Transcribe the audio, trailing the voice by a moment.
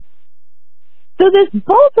So this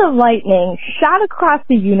bolt of lightning shot across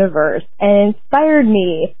the universe and inspired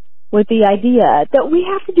me with the idea that we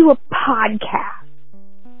have to do a podcast.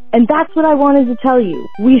 And that's what I wanted to tell you.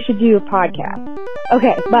 We should do a podcast.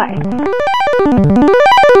 Okay, bye.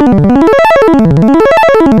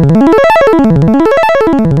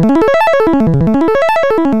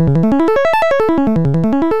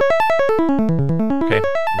 Okay,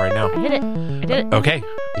 right now. I did it. Okay,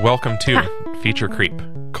 welcome to Feature Creep, :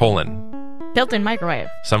 Built-in microwave.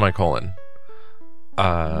 semicolon.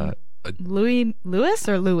 Lewis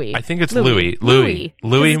or Louis? I think it's Louis. Louis.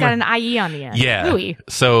 It's got an IE on the end. Yeah. Louis.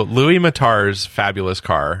 So Louis Matar's fabulous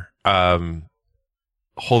car.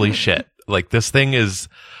 Holy shit. Like, this thing is,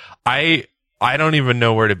 I don't even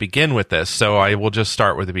know where to begin with this. So I will just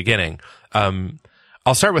start with the beginning.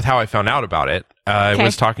 I'll start with how I found out about it. I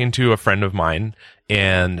was talking to a friend of mine,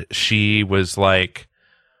 and she was like,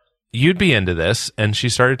 you'd be into this. And she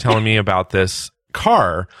started telling me about this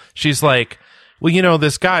car. She's like, well, you know,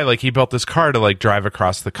 this guy, like, he built this car to, like, drive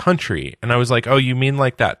across the country. And I was like, oh, you mean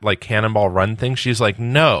like that, like, Cannonball Run thing? She's like,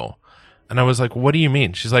 no. And I was like, what do you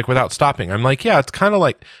mean? She's like, without stopping. I'm like, yeah, it's kind of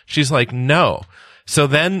like, she's like, no. So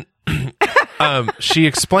then she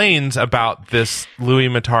explains about this Louis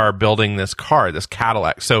Matar building this car, this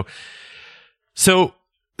Cadillac. So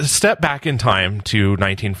step back in time to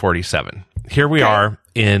 1947. Here we are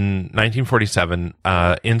in 1947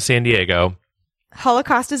 in San Diego.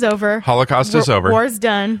 Holocaust is over. Is over. War's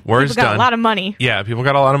done. War's People got done. a lot of money. Yeah, people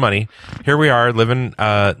got a lot of money. Here we are living,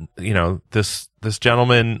 this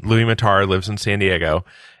gentleman, Louis Matar, lives in San Diego,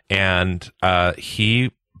 and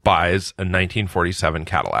he buys a 1947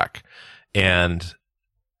 Cadillac. And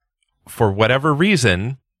for whatever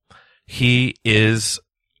reason, he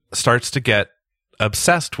starts to get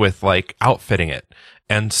obsessed with, like, outfitting it.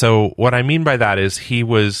 And so what I mean by that is he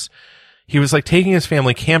was like taking his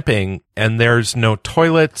family camping, and there's no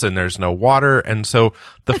toilets and there's no water. And so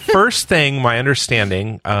the first thing, my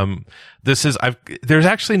understanding, there's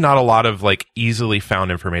actually not a lot of, like, easily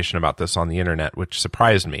found information about this on the internet, which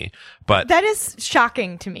surprised me. But That is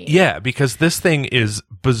shocking to me. yeah, because this thing is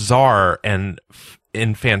bizarre and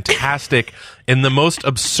fantastic in the most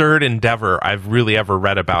absurd endeavor I've really ever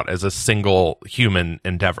read about as a single human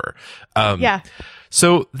endeavor. Yeah.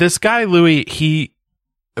 So this guy, Louis,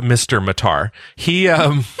 Mr. Matar,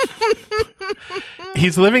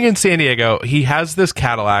 he's living in San Diego. He has this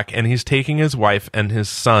Cadillac, and he's taking his wife and his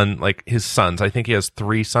son, like his sons. I think he has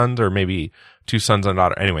 3 sons, or maybe 2 sons and a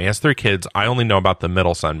daughter. Anyway, he has 3 kids. I only know about the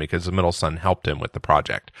middle son because the middle son helped him with the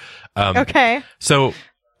project. Okay. So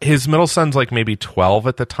his middle son's like maybe 12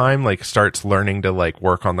 at the time, like starts learning to, like,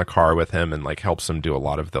 work on the car with him and, like, helps him do a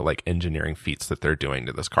lot of the, like, engineering feats that they're doing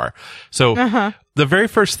to this car. So the very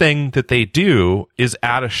first thing that they do is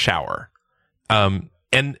add a shower.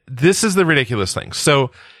 And this is the ridiculous thing. So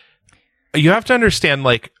you have to understand,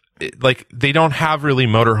 like they don't have really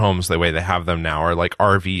motorhomes the way they have them now, or like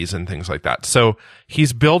RVs and things like that. So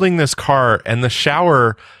he's building this car, and the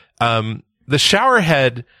shower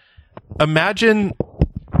head, imagine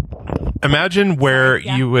where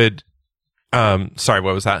you would, sorry,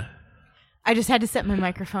 what was that? I just had to set my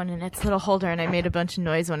microphone in its little holder, and I made a bunch of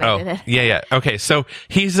noise when I did it. Yeah. Okay. So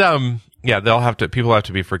he's, people have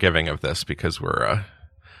to be forgiving of this because we're,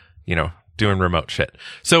 doing remote shit.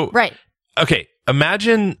 So, right. Okay.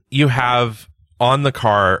 Imagine you have on the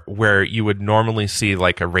car where you would normally see,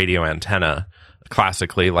 like, a radio antenna,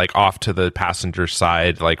 classically, like, off to the passenger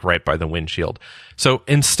side, like, right by the windshield. So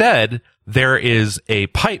instead, there is a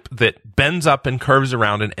pipe that bends up and curves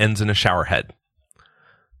around and ends in a shower head.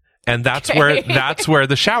 And that's where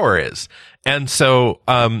the shower is. And so,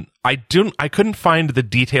 I couldn't find the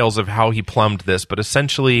details of how he plumbed this, but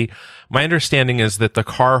essentially my understanding is that the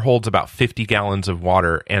car holds about 50 gallons of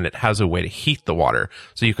water, and it has a way to heat the water.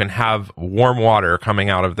 So you can have warm water coming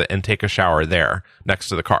out of and take a shower there next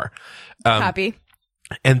to the car. Copy.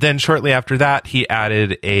 And then shortly after that, he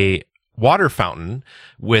added a water fountain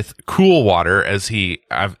with cool water, as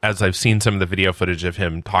I've seen some of the video footage of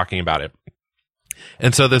him talking about it.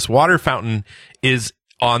 And so this water fountain is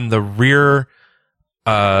on the rear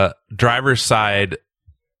driver's side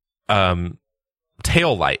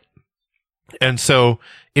tail light. And so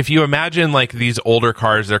if you imagine, like, these older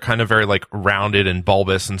cars, they're kind of very, like, rounded and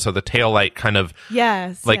bulbous, and so the tail light kind of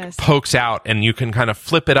pokes out, and you can kind of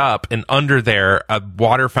flip it up, and under there a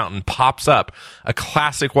water fountain pops up, a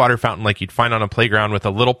classic water fountain like you'd find on a playground, with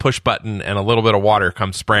a little push button and a little bit of water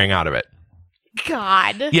comes spraying out of it.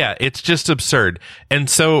 God. Yeah, it's just absurd. And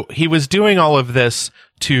so he was doing all of this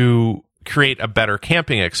to create a better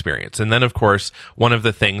camping experience. And then, of course, one of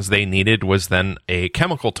the things they needed was then a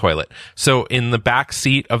chemical toilet. So in the back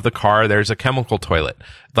seat of the car, there's a chemical toilet,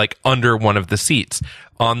 like under one of the seats.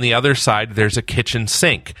 On the other side, there's a kitchen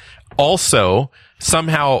sink. Also,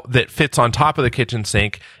 somehow that fits on top of the kitchen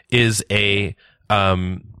sink is a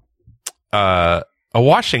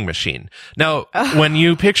washing machine. Now, when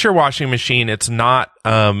you picture washing machine, it's not,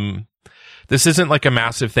 this isn't like a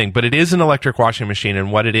massive thing, but it is an electric washing machine.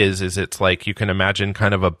 And what it is it's like, you can imagine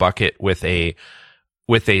kind of a bucket with a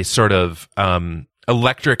sort of,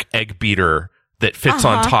 electric egg beater that fits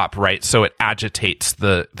on top, right? So it agitates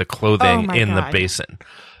the clothing in the basin.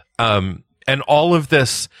 And all of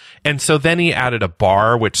this. And so then he added a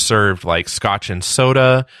bar, which served like scotch and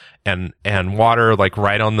soda and water, like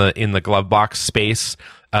right in the glove box space.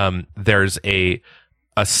 There's a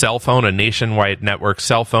cell phone, a nationwide network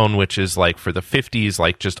cell phone, which is like for the 50s,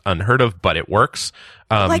 like just unheard of, but it works.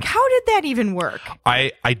 Like, how did that even work?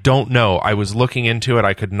 I don't know. I was looking into it.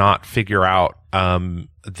 I could not figure out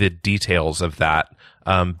the details of that.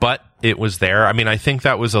 But it was there. I mean, I think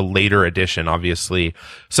that was a later addition, obviously.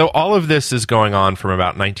 So all of this is going on from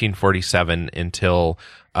about 1947 until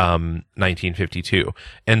 1952.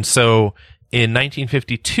 And so in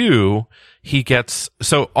 1952, he gets,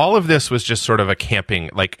 so all of this was just sort of a camping,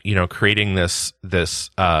 like, you know, creating this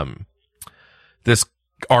RV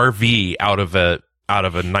out of a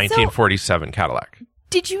 1947 Cadillac.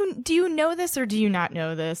 Do you know this or do you not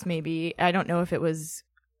know this? Maybe, I don't know if it was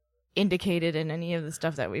indicated in any of the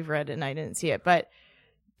stuff that we've read and I didn't see it, but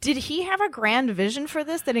did he have a grand vision for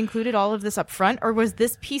this that included all of this up front, or was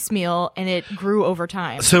this piecemeal and it grew over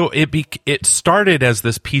time? So it started as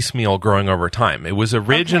this piecemeal growing over time. It was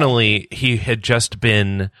originally, he had just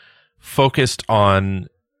been focused on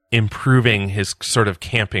improving his sort of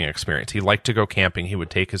camping experience. He liked to go camping. He would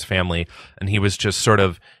take his family and he was just sort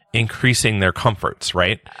of increasing their comforts,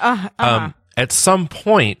 right? At some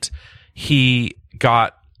point, he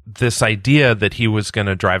got this idea that he was going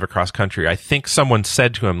to drive across country. I think someone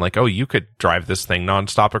said to him, like, oh, you could drive this thing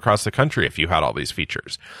nonstop across the country if you had all these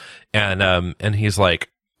features. And he's like,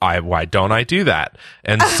 why don't I do that?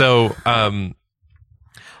 And so, what did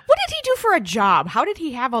he do for a job? How did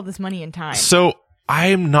he have all this money and time? So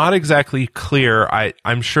I'm not exactly clear.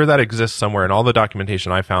 I'm sure that exists somewhere. In all the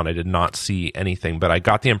documentation I found, I did not see anything, but I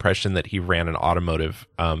got the impression that he ran an automotive,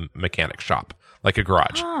 mechanic shop, like a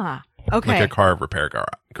garage. Okay. Like a car repair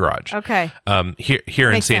garage. Okay.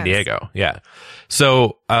 Here in San Diego. Yeah.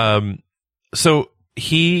 So,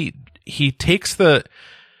 he takes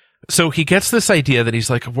so he gets this idea that he's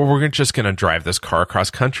like, well, we're just going to drive this car across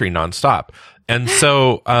country nonstop. And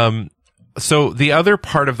so, so the other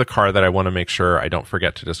part of the car that I want to make sure I don't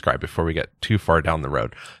forget to describe before we get too far down the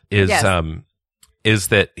road is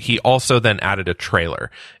that he also then added a trailer,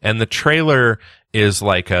 and the trailer is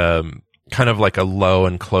like kind of like a low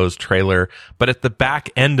enclosed trailer, but at the back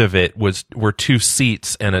end of it were two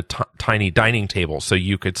seats and a tiny dining table, so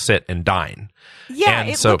you could sit and dine. Yeah, and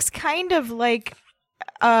it looks kind of like,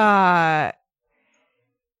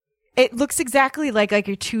 it looks exactly like a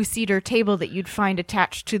 2-seater table that you'd find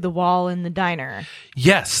attached to the wall in the diner.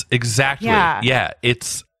 Yes, exactly. Yeah.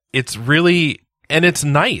 It's really, and it's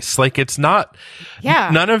nice. Like, it's not,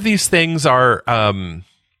 none of these things are,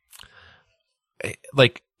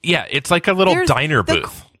 like, yeah, it's like a little diner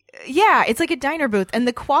booth. Yeah, it's like a diner booth. And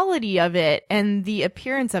the quality of it and the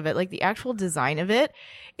appearance of it, like the actual design of it,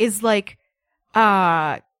 is like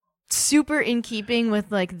super in keeping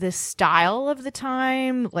with like the style of the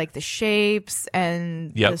time, like the shapes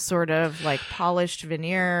and the sort of like polished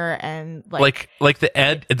veneer and like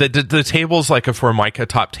the table's like a Formica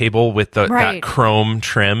top table with that chrome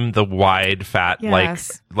trim, the wide fat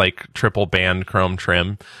like triple band chrome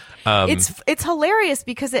trim. It's hilarious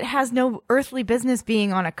because it has no earthly business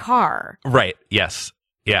being on a car. Right. Yes.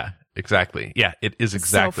 Yeah, exactly. Yeah, it is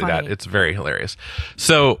exactly that. It's very hilarious.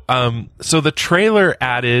 So, so the trailer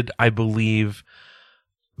added, I believe,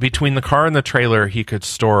 between the car and the trailer, he could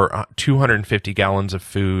store 250 gallons of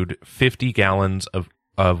food, 50 gallons of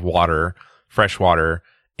water, fresh water,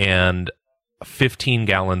 and 15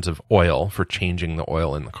 gallons of oil for changing the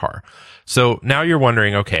oil in the car. So now you're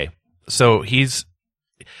wondering, okay, so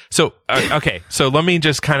okay, so let me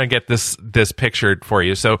just kind of get this pictured for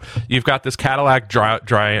you. So you've got this Cadillac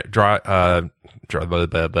towing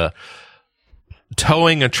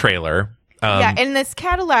a trailer. And this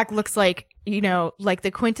Cadillac looks like, you know, like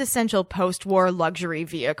the quintessential post-war luxury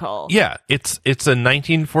vehicle. Yeah, it's a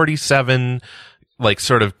 1947 like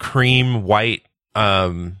sort of cream white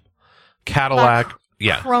Cadillac.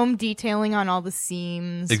 Chrome detailing on all the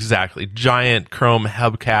seams. Exactly. Giant chrome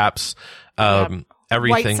hubcaps.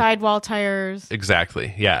 everything. White sidewall tires.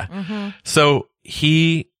 Exactly. Yeah. So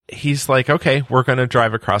he's like, okay, we're going to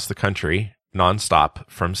drive across the country nonstop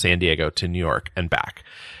from San Diego to New York and back.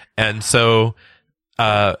 And so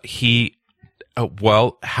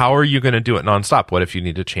well, how are you going to do it nonstop? What if you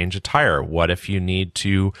need to change a tire? What if you need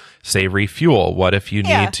to, say, refuel? What if you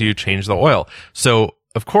need to change the oil? So,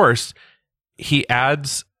 of course, he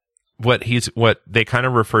adds what they kind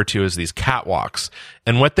of refer to as these catwalks.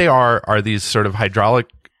 And what they are these sort of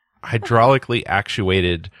hydraulically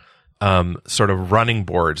actuated sort of running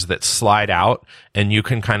boards that slide out, and you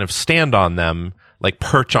can kind of stand on them, like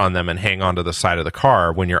perch on them and hang onto the side of the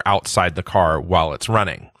car when you're outside the car while it's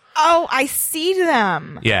running. Oh, I see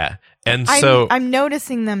them. Yeah. And so I'm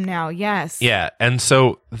noticing them now. Yes. Yeah. And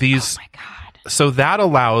so these, oh my God. So that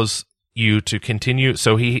allows you to continue.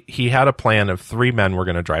 So he had a plan of 3 men were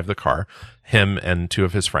going to drive the car, him and 2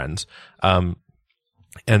 of his friends. And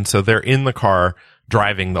so they're in the car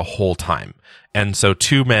driving the whole time. And so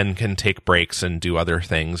 2 men can take breaks and do other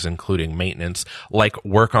things, including maintenance, like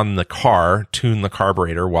work on the car, tune the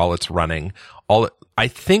carburetor while it's running.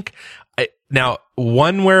 Now,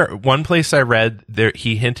 one place I read there,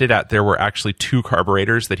 he hinted at there were actually 2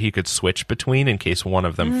 carburetors that he could switch between in case one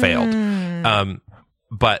of them failed.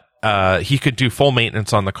 But he could do full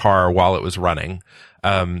maintenance on the car while it was running.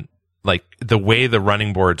 Like the way the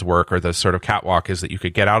running boards work, or the sort of catwalk, is that you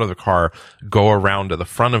could get out of the car, go around to the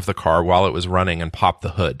front of the car while it was running, and pop the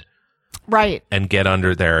hood. Right. And get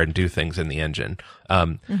under there and do things in the engine.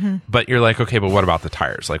 But you're like, okay, but what about the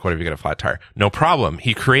tires? Like, what if you get a flat tire? No problem.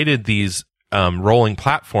 He created these rolling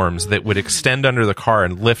platforms that would extend under the car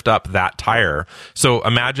and lift up that tire. So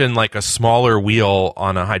imagine like a smaller wheel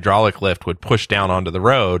on a hydraulic lift would push down onto the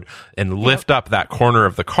road and lift up that corner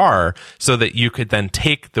of the car, so that you could then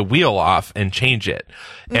take the wheel off and change it.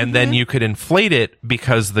 And then you could inflate it,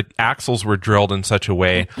 because the axles were drilled in such a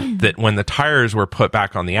way that when the tires were put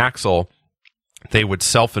back on the axle, they would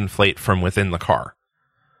self-inflate from within the car.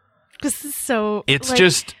 This is so... It's like,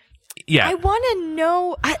 just... Yeah. I want to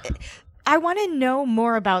know... I want to know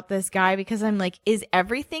more about this guy, because I'm like, is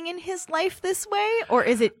everything in his life this way, or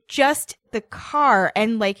is it just the car?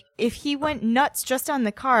 And like, if he went nuts just on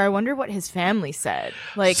the car, I wonder what his family said.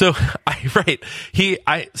 Like, so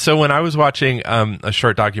so when I was watching a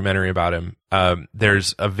short documentary about him,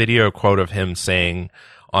 there's a video quote of him saying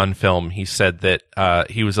on film, he said that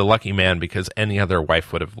he was a lucky man because any other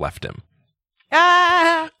wife would have left him.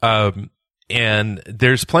 And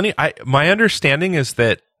there's plenty. My understanding is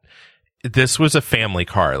that this was a family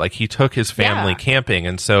car. Like, he took his family camping,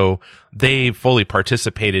 and so they fully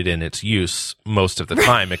participated in its use most of the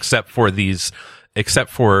time, except for as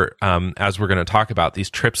we're going to talk about,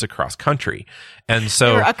 these trips across country. And so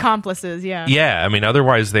they were accomplices. Yeah. Yeah. I mean,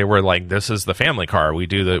 otherwise they were like, this is the family car. We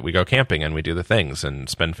go camping and we do the things and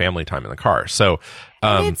spend family time in the car. So,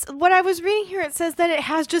 it's what I was reading here. It says that it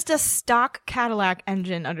has just a stock Cadillac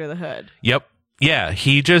engine under the hood. Yep. Yeah,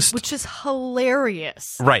 which is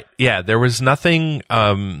hilarious. Right. Yeah, there was nothing,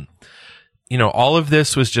 all of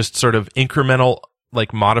this was just sort of incremental,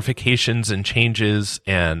 like, modifications and changes,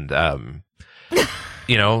 and,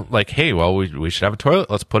 like, hey, well, we should have a toilet.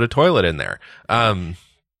 Let's put a toilet in there.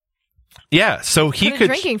 Yeah, so he could... a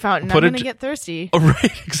drinking fountain. I'm going to get thirsty. Oh,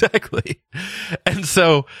 right, exactly. And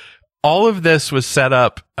so all of this was set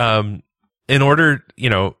up, in order,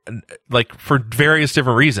 like, for various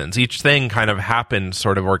different reasons. Each thing kind of happened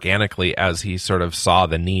sort of organically as he sort of saw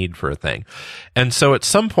the need for a thing. And so at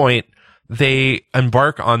some point, they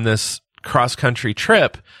embark on this cross-country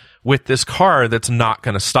trip with this car that's not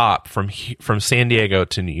going to stop from San Diego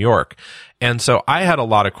to New York. And so I had a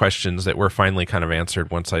lot of questions that were finally kind of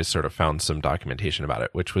answered once I sort of found some documentation about it,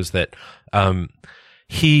 which was that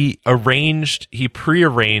he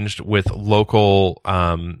prearranged with local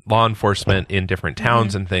law enforcement in different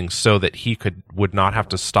towns and things, so that he would not have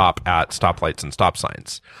to stop at stoplights and stop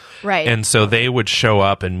signs. Right. And so they would show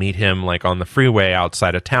up and meet him, like, on the freeway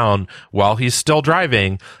outside of town while he's still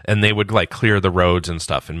driving, and they would, like, clear the roads and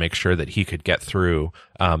stuff and make sure that he could get through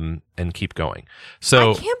and keep going.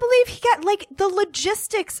 So I can't believe he got, like, the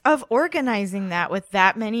logistics of organizing that with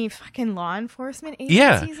that many fucking law enforcement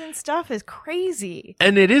agencies and stuff is crazy.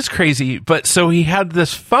 And it is crazy, but so he had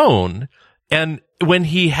this phone, and when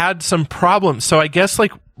he had some problems, so I guess,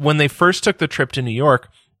 like, when they first took the trip to New York,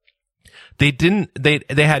 they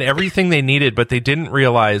had everything they needed, but they didn't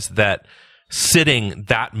realize that sitting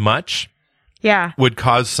that much would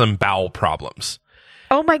cause some bowel problems.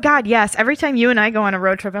 Oh my God, yes. Every time you and I go on a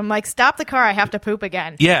road trip, I'm like, stop the car, I have to poop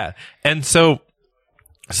again. Yeah. And so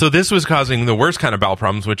this was causing the worst kind of bowel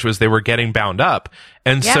problems, which was they were getting bound up.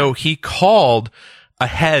 And so he called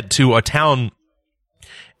ahead to a town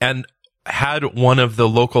and had one of the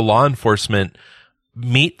local law enforcement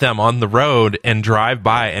meet them on the road and drive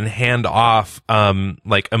by and hand off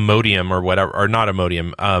like Imodium or whatever, or not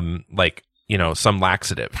Imodium, like, you know, some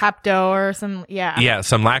laxative. Pepto or some, yeah. Yeah,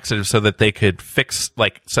 some laxative so that they could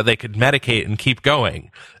so they could medicate and keep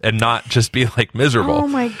going and not just be like miserable. Oh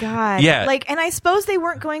my God. Yeah. Like, and I suppose they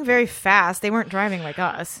weren't going very fast. They weren't driving like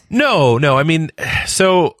us. No. I mean,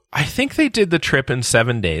 so I think they did the trip in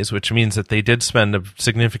 7 days, which means that they did spend a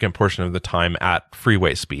significant portion of the time at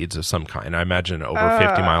freeway speeds of some kind. I imagine over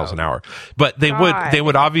 50 miles an hour. But they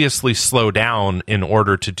would obviously slow down in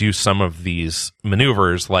order to do some of these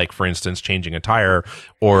maneuvers, like, for instance, changing a tire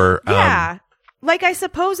or yeah. Like, I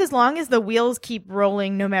suppose as long as the wheels keep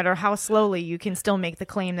rolling, no matter how slowly, you can still make the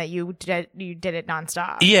claim that you did it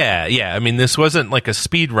nonstop. Yeah. I mean, this wasn't like a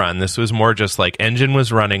speed run. This was more just like engine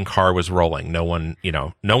was running, car was rolling. No one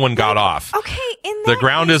got off. Okay, the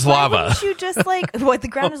ground is lava. Wouldn't you just like what? The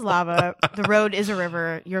ground is lava. The road is a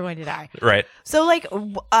river. You're going to die. Right. So, like,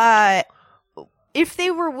 if they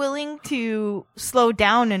were willing to slow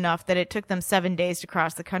down enough that it took them 7 days to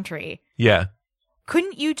cross the country. Yeah.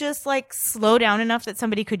 Couldn't you just like slow down enough that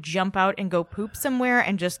somebody could jump out and go poop somewhere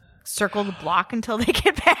and just circle the block until they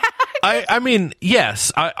get back? I mean,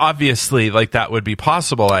 yes, obviously, like that would be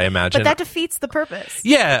possible, I imagine. But that defeats the purpose.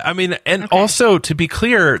 Yeah, I mean, and also to be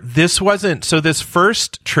clear, this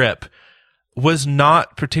first trip was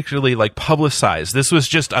not particularly like publicized. This was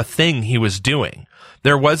just a thing he was doing.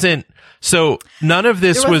 There wasn't, so none of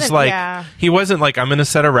this was like, he wasn't like, I'm going to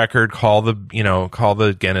set a record, call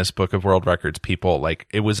the Guinness Book of World Records people. Like,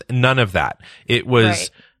 it was none of that. It was, right.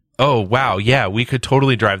 Oh, wow. Yeah, we could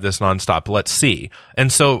totally drive this nonstop. Let's see.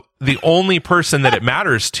 And so the only person that it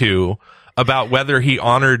matters to about whether he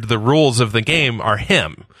honored the rules of the game are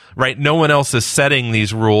him, right? No one else is setting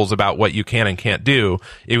these rules about what you can and can't do.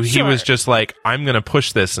 He was just like, I'm going to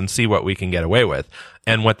push this and see what we can get away with.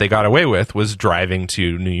 And what they got away with was driving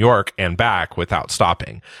to New York and back without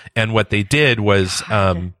stopping. And what they did was,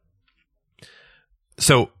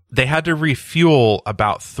 so they had to refuel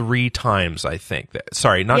about 3 times, I think.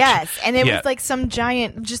 And it was like some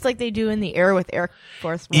giant, just like they do in the air with Air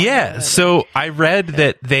Force One. Yeah, so I read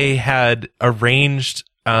that they had arranged,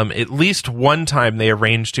 at least one time they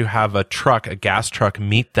arranged to have a gas truck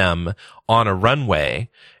meet them on a runway.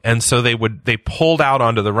 And so they pulled out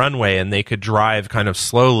onto the runway and they could drive kind of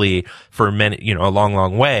slowly for a long,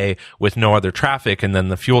 long way with no other traffic. And then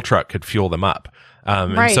the fuel truck could fuel them up.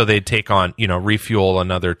 Right. And so they'd take on, refuel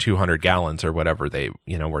another 200 gallons or whatever they,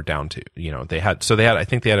 were down to, I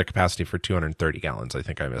think they had a capacity for 230 gallons. I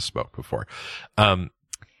think I misspoke before.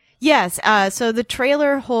 Yes. So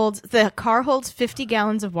the car holds 50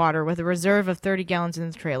 gallons of water with a reserve of 30 gallons in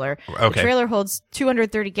the trailer. Okay. The trailer holds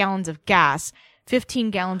 230 gallons of gas, 15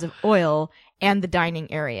 gallons of oil, and the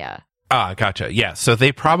dining area. Ah, gotcha. Yeah. So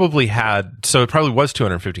they probably it probably was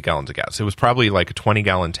 250 gallons of gas. It was probably like a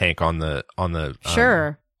 20-gallon tank on the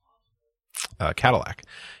sure. Cadillac.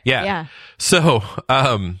 Yeah. Yeah. So,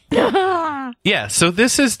 yeah. So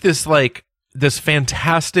this is this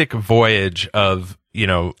fantastic voyage of,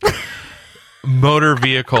 motor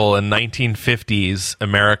vehicle in 1950s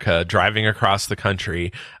America driving across the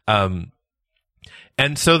country. And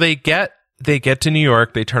so they get to New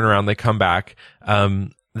York, they turn around, they come back,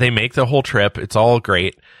 they make the whole trip. It's all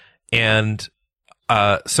great. And,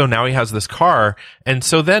 so now he has this car. And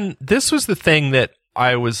so then this was the thing that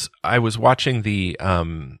I was watching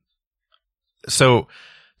so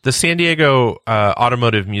the San Diego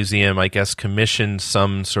Automotive Museum, I guess, commissioned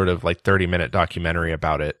some sort of like 30-minute documentary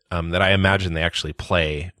about it that I imagine they actually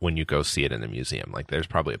play when you go see it in the museum. Like, there's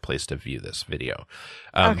probably a place to view this video.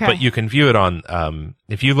 But you can view it on,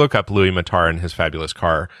 if you look up Louis Matar and his fabulous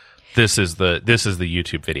car, this is the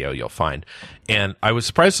YouTube video you'll find. And I was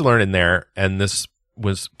surprised to learn in there, and this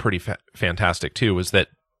was pretty fantastic too, was that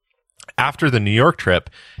after the New York trip,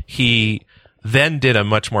 he then did a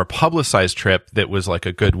much more publicized trip that was like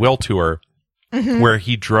a goodwill tour, where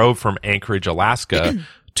he drove from Anchorage, Alaska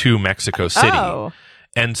to Mexico City. Oh.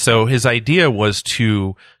 And so his idea was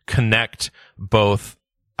to connect both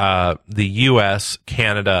the US,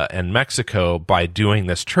 Canada, and Mexico by doing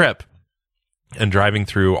this trip and driving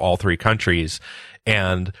through all 3 countries.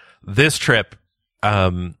 And this trip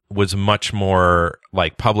was much more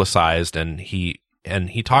like publicized, and he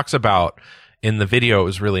talks about, in the video, it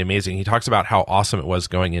was really amazing. He talks about how awesome it was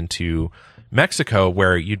going into Mexico,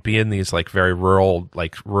 where you'd be in these like very rural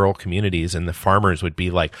communities, and the farmers would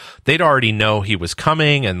be like, they'd already know he was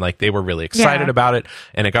coming, and like they were really excited about it.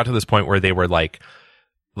 And it got to this point where they were like,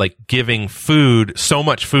 like giving food, so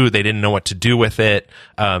much food, they didn't know what to do with it.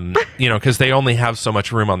 Cause they only have so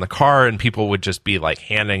much room on the car, and people would just be like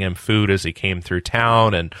handing him food as he came through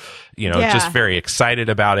town, and, just very excited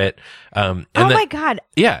about it. My God.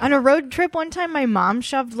 Yeah. On a road trip one time, my mom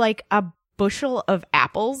shoved like a bushel of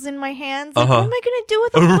apples in my hands. Like, what am I going to do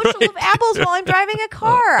with a bushel of apples while I'm driving a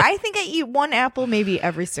car? I think I eat one apple maybe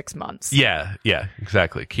every 6 months. Yeah,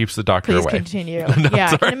 exactly. Keeps the doctor Please away. Continue. Yeah,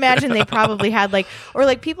 I can imagine they probably had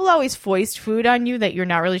people always foist food on you that you're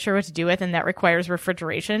not really sure what to do with, and that requires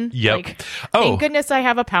refrigeration. Yep. Like, thank goodness I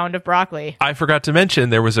have a pound of broccoli. I forgot to mention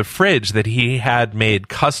there was a fridge that he had made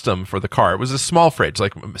custom for the car. It was a small fridge,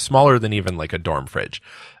 like smaller than even like a dorm fridge.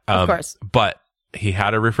 Of course. But he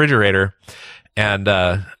had a refrigerator, and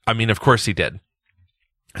of course he did.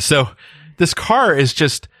 So this car is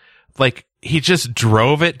just like, he just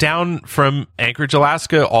drove it down from Anchorage,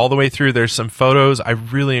 Alaska, all the way through. There's some photos. I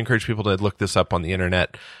really encourage people to look this up on the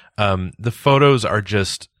internet. The photos are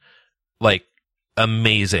just like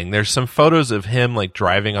amazing. There's some photos of him like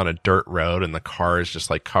driving on a dirt road, and the car is just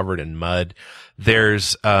like covered in mud.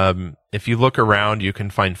 There's, if you look around, you can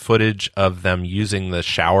find footage of them using the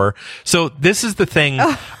shower. So this is the thing.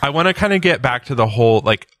 I want to kind of get back to the whole,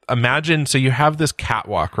 like, imagine, so you have this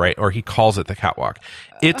catwalk, right? Or he calls it the catwalk.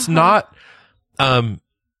 It's not,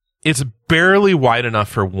 it's barely wide enough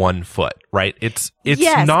for 1 foot, right? It's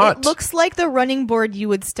not. It looks like the running board you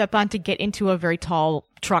would step on to get into a very tall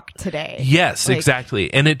truck today. Yes,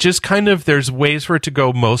 exactly. And it just kind of, there's ways for it to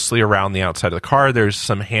go mostly around the outside of the car. There's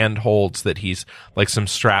some handholds that he's, like some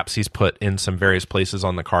straps he's put in some various places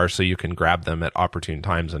on the car so you can grab them at opportune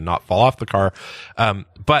times and not fall off the car.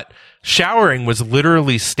 But showering was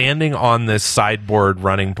literally standing on this sideboard,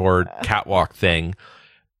 running board, catwalk thing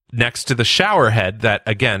next to the shower head that,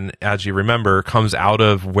 again, as you remember, comes out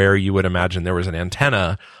of where you would imagine there was an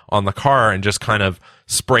antenna on the car and just kind of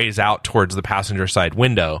sprays out towards the passenger side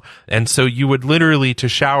window. And so you would literally, to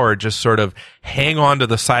shower, just sort of hang onto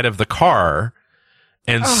the side of the car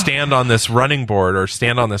and stand on this running board or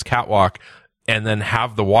stand on this catwalk and then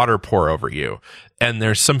have the water pour over you. And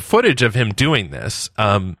there's some footage of him doing this.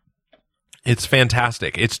 It's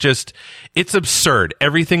fantastic. It's absurd.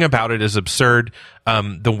 Everything about it is absurd.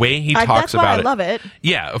 The way he talks about it. I love it.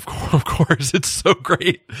 Yeah, of course. It's so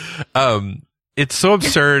great. It's so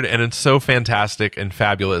absurd, and it's so fantastic and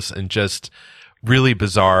fabulous and just really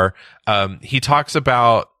bizarre. He talks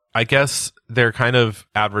about, I guess they're kind of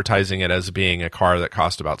advertising it as being a car that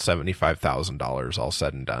cost about $75,000 all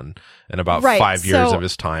said and done in about 5 years of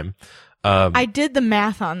his time. I did the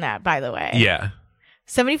math on that, by the way. Yeah.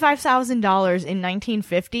 $75,000 in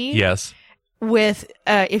 1950. Yes. With,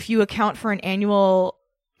 if you account for an annual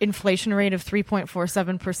inflation rate of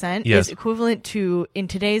 3.47%, yes, is equivalent to, in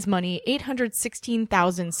today's money,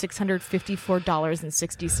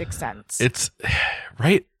 $816,654.66. It's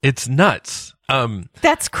right. It's nuts.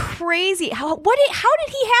 That's crazy. How did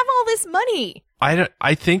he have all this money?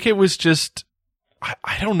 I think it was just,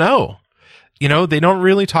 I don't know. They don't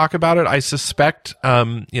really talk about it. I suspect,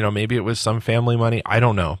 maybe it was some family money. I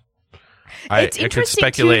don't know. I could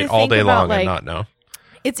speculate all day long and not know.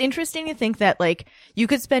 It's interesting to think that, like, you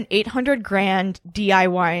could spend $800,000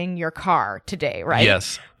 DIYing your car today, right?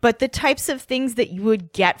 Yes. But the types of things that you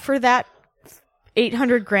would get for that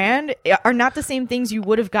 $800,000 are not the same things you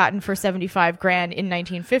would have gotten for $75,000 in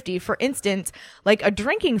 1950. For instance, like, a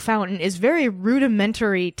drinking fountain is very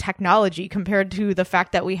rudimentary technology compared to the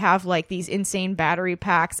fact that we have, like, these insane battery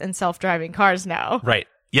packs and self-driving cars now. Right.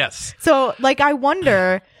 Yes. So, like, I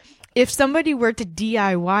wonder if somebody were to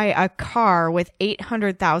DIY a car with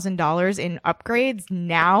 $800,000 in upgrades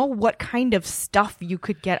now, what kind of stuff you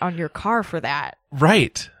could get on your car for that?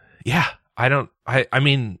 Right. Yeah. I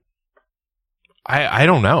mean, I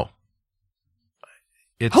don't know.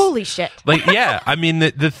 It's holy shit. Like, yeah. I mean,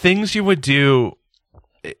 the things you would do,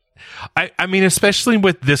 I mean, especially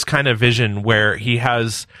with this kind of vision where he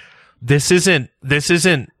has, this isn't,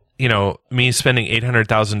 me spending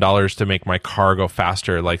 $800,000 to make my car go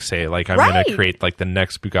faster. Like, say, like, I'm going to create like the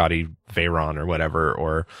next Bugatti Veyron or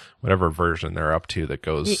whatever version they're up to that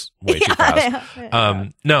goes way too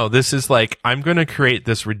fast. No, this is like, I'm going to create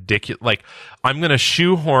this ridiculous, like, I'm going to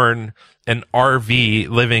shoehorn an RV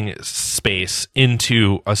living space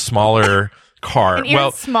into a smaller car.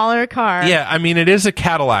 Smaller car. Yeah, I mean, it is a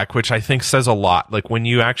Cadillac, which I think says a lot. Like, when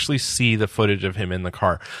you actually see the footage of him in the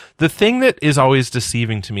car, the thing that is always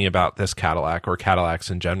deceiving to me about this Cadillac or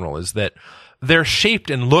Cadillacs in general is that they're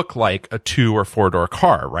shaped and look like a 2 or 4 door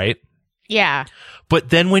car, right? Yeah.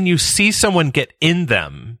 But then when you see someone get in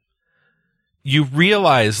them, you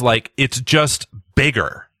realize, like, it's just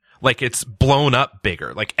bigger. like it's blown up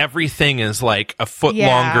bigger. Like everything is like a foot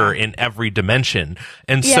longer in every dimension.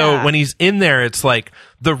 And so when he's in there, it's like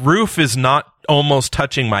the roof is not almost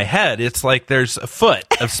touching my head. It's like there's a foot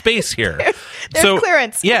of space here. There's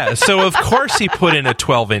clearance. Yeah. So of course he put in a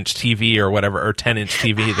 12-inch TV or whatever, or 10-inch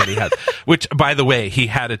TV that he had, which by the way, he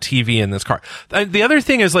had a TV in this car. The other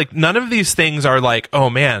thing is like, none of these things are like,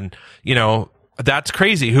 oh man, you know, that's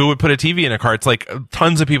crazy. Who would put a TV in a car? It's like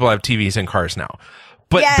tons of people have TVs in cars now.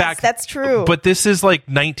 But yes, that's true. But this is like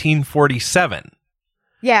 1947.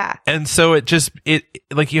 Yeah. And so it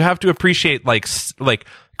like you have to appreciate like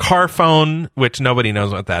car phone, which nobody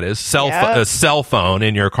knows what that is. A cell phone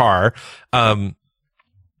in your car. I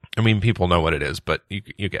mean, people know what it is, but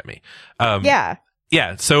you get me. Yeah.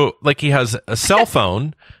 Yeah. So like he has a cell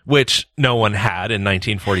phone, which no one had in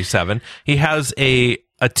 1947. He has a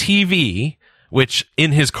TV, which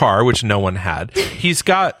in his car, which no one had. He's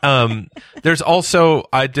got, there's also,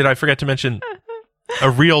 did I forget to mention a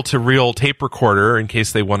reel-to-reel tape recorder in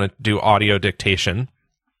case they want to do audio dictation.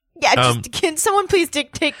 Yeah, can someone please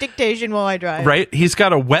take dictation while I drive? Right? He's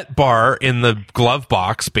got a wet bar in the glove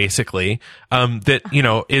box, basically, that, you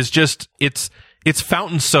know, is just, it's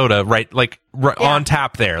fountain soda, right? Like on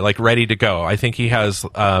tap there, like ready to go. I think he has,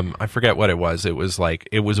 I forget what it was. It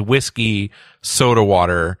was whiskey, soda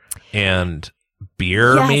water, and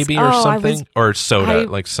beer maybe or something, or soda,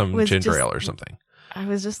 like some ginger ale or something. I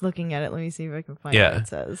was just looking at it. Let me see if I can find what it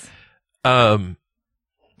says.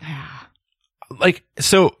 Like,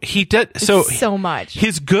 so he did, so much.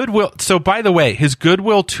 His Goodwill, so by the way, his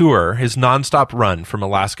Goodwill tour, his nonstop run from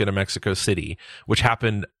Alaska to Mexico City, which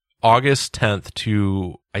happened August 10th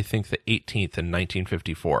to, I think, the 18th in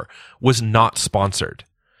 1954, was not sponsored.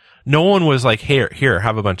 No one was like, here,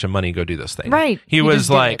 have a bunch of money, go do this thing. Right. He was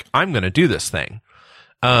like, I'm going to do this thing.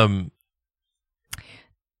 So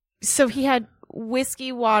he had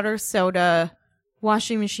whiskey, water, soda,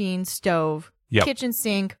 washing machine, stove, kitchen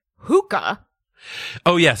sink, hookah.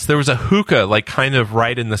 Oh, yes. There was a hookah, like kind of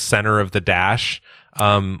right in the center of the dash,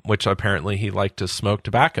 which apparently he liked to smoke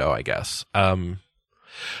tobacco, I guess. Oh,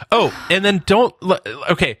 and then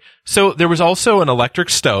okay. So there was also an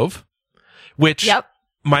electric stove, which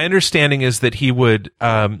my understanding is that he would,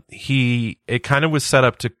 it kind of was set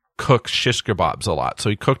up to cook shish kebabs a lot. So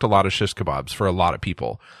he cooked a lot of shish kebabs for a lot of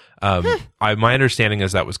people. My understanding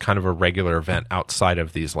is that was kind of a regular event outside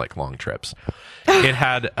of these like long trips. It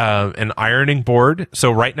had an ironing board.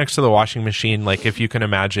 So right next to the washing machine, like if you can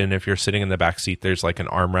imagine, if you're sitting in the back seat, there's like an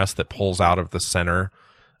armrest that pulls out of the center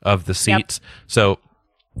of the seats. So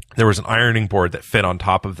there was an ironing board that fit on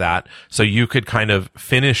top of that. So you could kind of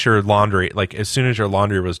finish your laundry. Like as soon as your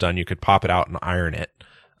laundry was done, you could pop it out and iron it.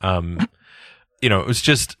 You know, it was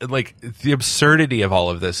just like the absurdity of all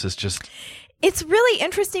of this is just. It's really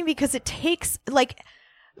interesting because it takes like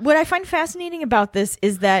what I find fascinating about this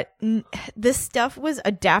is that this stuff was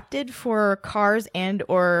adapted for cars and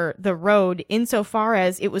or the road insofar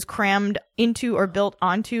as it was crammed into or built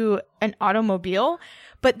onto an automobile.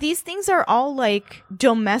 But these things are all like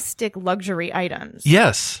domestic luxury items.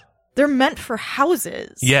 Yes. They're meant for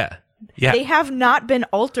houses. Yeah. Yeah. They have not been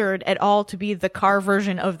altered at all to be the car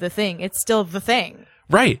version of the thing. It's still the thing.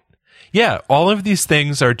 Right. Yeah. All of these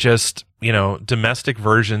things are just, you know, domestic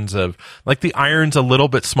versions of like the iron's a little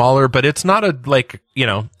bit smaller, but it's not a like, you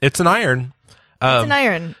know, it's an iron. It's an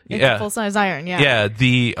iron. It's a full-size iron, yeah. Yeah,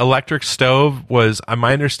 the electric stove was,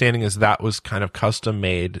 my understanding is that was kind of custom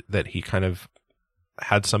made, that he kind of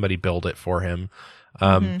had somebody build it for him.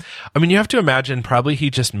 I mean, you have to imagine probably he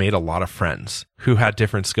just made a lot of friends who had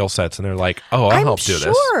different skill sets, and they're like, "Oh, I'll help do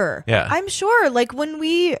this." Yeah, I'm sure. Like when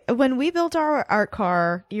we built our art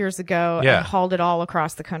car years ago and hauled it all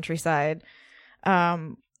across the countryside.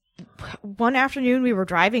 One afternoon we were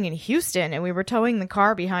driving in Houston and we were towing the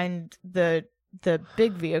car behind the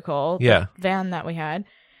big vehicle, the van that we had.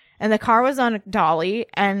 And the car was on a dolly,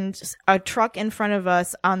 and a truck in front of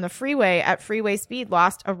us on the freeway at freeway speed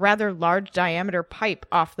lost a rather large diameter pipe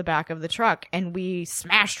off the back of the truck, and we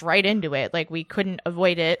smashed right into it. Like we couldn't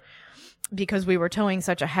avoid it because we were towing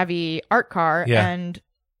such a heavy art car, and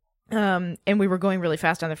we were going really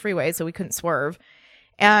fast on the freeway, so we couldn't swerve.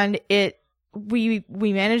 And we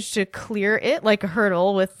managed to clear it like a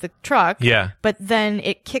hurdle with the truck. Yeah. But then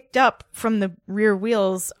it kicked up from the rear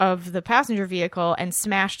wheels of the passenger vehicle and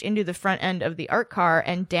smashed into the front end of the art car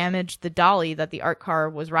and damaged the dolly that the art car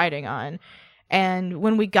was riding on. And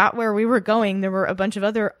when we got where we were going, there were a bunch of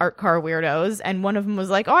other art car weirdos, and one of them was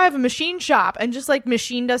like, "Oh, I have a machine shop," and just like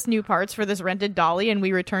machined us new parts for this rented dolly, and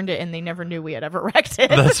we returned it, and they never knew we had ever wrecked it.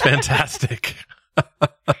 That's fantastic.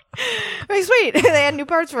 Like, sweet. They had new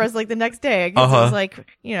parts for us like the next day. I guess it was like,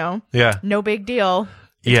 you know, no big deal.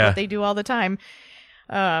 It's what they do all the time.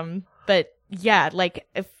 But yeah, like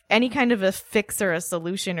if any kind of a fix or a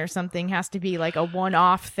solution or something has to be like a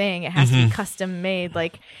one-off thing, it has to be custom made.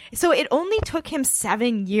 Like, so it only took him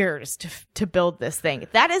 7 years to build this thing.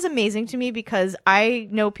 That is amazing to me because I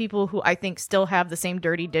know people who I think still have the same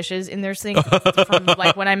dirty dishes in their sink from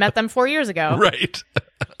like when I met them 4 years ago. Right.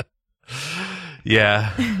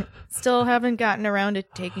 Yeah. Still haven't gotten around to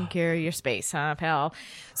taking care of your space, huh, pal?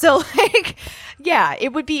 So, like, yeah,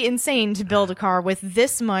 it would be insane to build a car with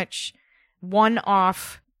this much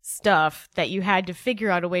one-off stuff that you had to figure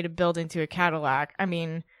out a way to build into a Cadillac. I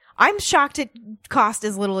mean, I'm shocked it cost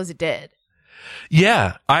as little as it did.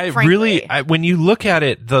 Yeah, Frankly. when you look at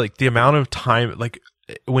it, the amount of time, like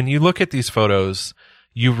when you look at these photos,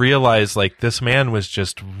 you realize like this man was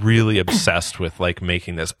just really obsessed with like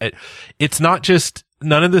making this. It's not just,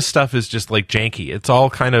 none of this stuff is just like janky. It's all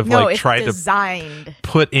kind of tried to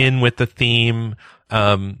put in with the theme,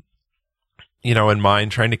 in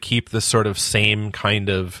mind, trying to keep this sort of same kind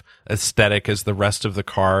of aesthetic as the rest of the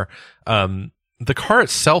car. The car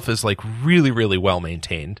itself is like really, really well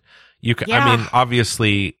maintained. I mean,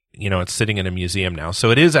 obviously, it's sitting in a museum now.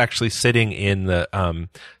 So it is actually sitting in the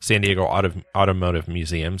San Diego Automotive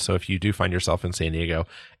Museum. So if you do find yourself in San Diego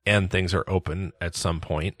and things are open at some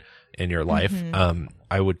point in your life,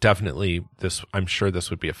 I would definitely, I'm sure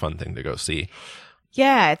this would be a fun thing to go see.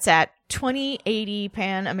 Yeah, it's at 2080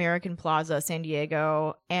 Pan American Plaza, San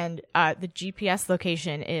Diego, and the GPS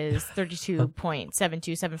location is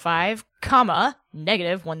 32.7275,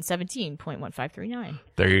 negative 117.1539.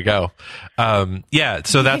 There you go. Yeah,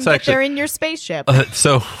 so that's actually, they're in your spaceship.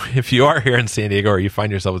 So if you are here in San Diego or you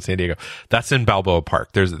find yourself in San Diego, that's in Balboa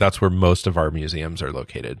Park. That's where most of our museums are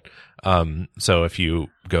located. So if you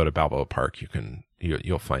go to Balboa Park,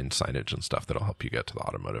 you'll find signage and stuff that'll help you get to the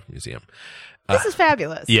automotive museum. This is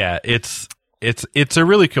fabulous. Yeah, it's a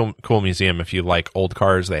really cool museum. If you like old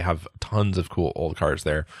cars, they have tons of cool old cars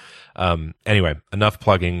there. Anyway, enough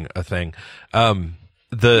plugging a thing. So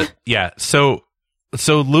Louis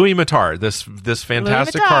Matar, this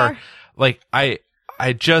fantastic car. Like I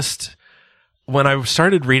just, when I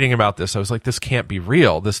started reading about this, I was like, this can't be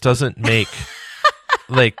real. This doesn't make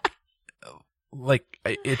like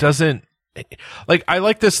it doesn't. Like I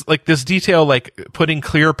like this detail, like putting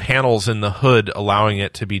clear panels in the hood, allowing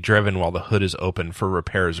it to be driven while the hood is open for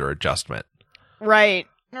repairs or adjustment. Right.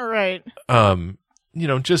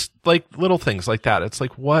 Just like little things like that. It's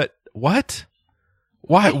like, what? Why?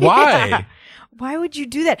 Yeah. Why would you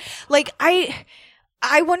do that? Like, I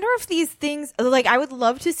wonder if these things, like, I would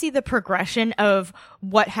love to see the progression of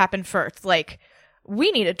what happened first. Like,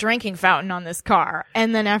 we need a drinking fountain on this car.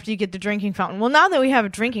 And then after you get the drinking fountain, well, now that we have a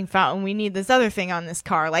drinking fountain, we need this other thing on this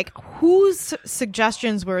car. Like, whose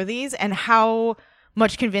suggestions were these and how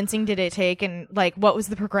much convincing did it take? And like, what was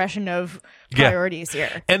the progression of priorities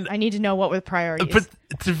here? And I need to know what were the priorities. But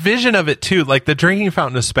the vision of it too, like the drinking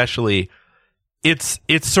fountain especially, it's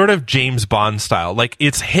sort of James Bond style. Like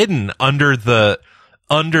it's hidden under the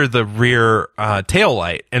rear tail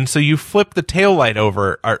light. And so you flip the tail light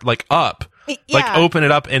over, or like up. Like open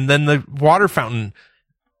it up, and then the water fountain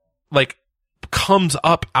like comes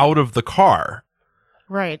up out of the car.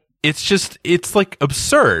 Right. It's like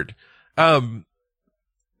absurd.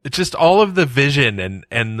 It's just all of the vision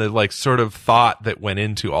and the like sort of thought that went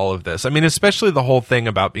into all of this. I mean, especially the whole thing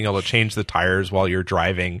about being able to change the tires while you're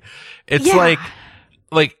driving. It's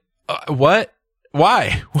what?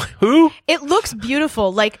 Why? Who? It looks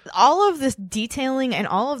beautiful. Like all of this detailing and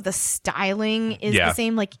all of the styling is the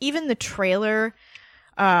same. Like even the trailer,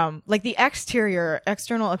 like the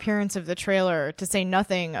external appearance of the trailer, to say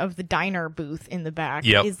nothing of the diner booth in the back,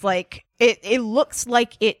 is like it looks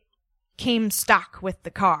like it came stock with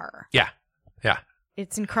the car. Yeah.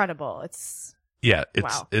 It's incredible. It's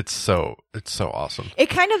so awesome. It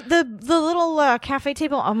kind of the little cafe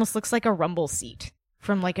table almost looks like a rumble seat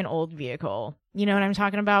from like an old vehicle. You know what I'm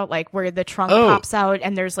talking about? Like where the trunk pops out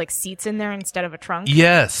and there's like seats in there instead of a trunk.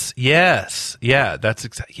 Yes. Yeah, that's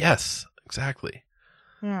exactly.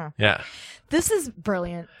 Yeah. This is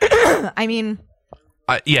brilliant. I mean,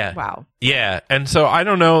 wow. Yeah. And so I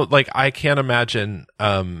don't know, like I can't imagine,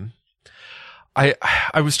 I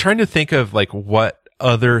was trying to think of like what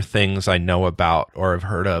other things I know about or have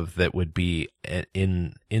heard of that would be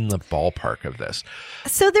in the ballpark of this.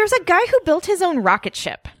 So there's a guy who built his own rocket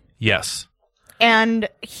ship. Yes. And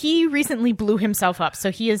he recently blew himself up, so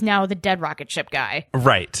he is now the dead rocket ship guy.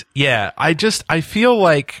 Right. Yeah. I feel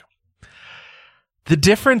like the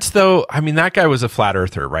difference, though, I mean, that guy was a flat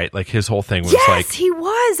earther, right? Like his whole thing was yes, he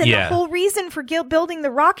was. And the whole reason for building the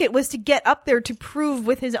rocket was to get up there to prove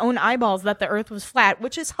with his own eyeballs that the earth was flat,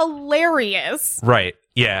 which is hilarious. Right.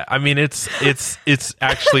 Yeah, I mean it's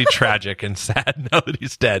actually tragic and sad now that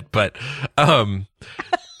he's dead, but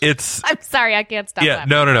it's I'm sorry, I can't stop. Yeah,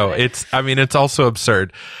 no. It's also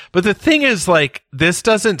absurd. But the thing is, like, this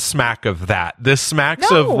doesn't smack of that. This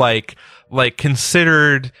smacks of like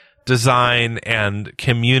considered design and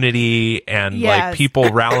community and like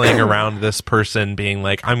people rallying around this person being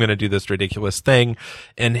like, I'm going to do this ridiculous thing.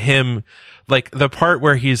 And him, like the part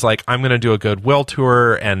where he's like, I'm going to do a goodwill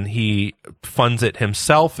tour, and he funds it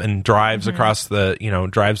himself and drives across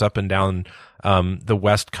drives up and down the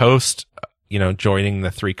West Coast, joining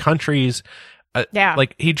the 3 countries.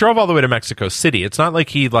 Like he drove all the way to Mexico City. It's not like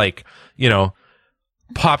he popped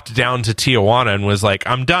down to Tijuana and was like,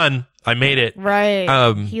 I'm done. I made it.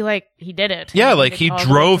 Right. He did it. Yeah. Like he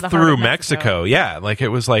drove through Mexico. Yeah. Like it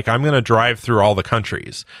was like, I'm going to drive through all the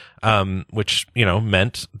countries, which,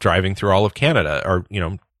 meant driving through all of Canada, or,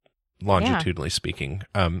 longitudinally speaking.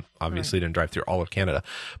 Obviously didn't drive through all of Canada,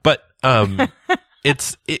 but,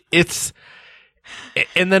 it's,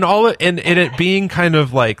 and then and it being kind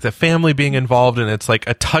of like the family being involved, and it's like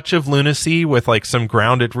a touch of lunacy with like some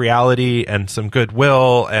grounded reality and some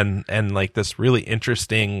goodwill and like this really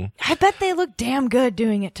interesting. I bet they look damn good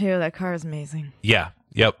doing it too. That car is amazing. Yeah.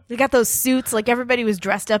 Yep. They got those suits, like everybody was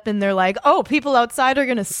dressed up in their like, oh, people outside are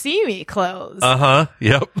gonna see me clothes.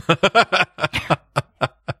 Yep.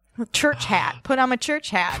 Church hat. Put on my church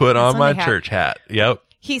hat. Put on my church hat. Yep.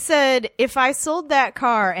 He said, if I sold that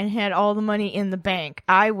car and had all the money in the bank,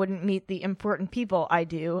 I wouldn't meet the important people I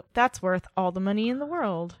do. That's worth all the money in the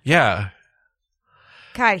world. Yeah.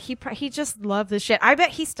 God, he just loved this shit. I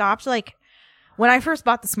bet he stopped, like, when I first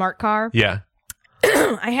bought the smart car. Yeah.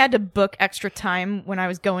 I had to book extra time when I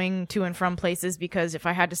was going to and from places, because if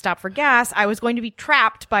I had to stop for gas, I was going to be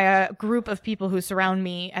trapped by a group of people who surround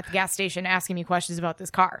me at the gas station asking me questions about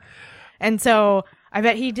this car. And so I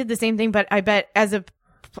bet he did the same thing, but I bet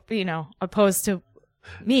opposed to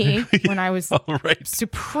me when I was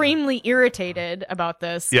supremely irritated about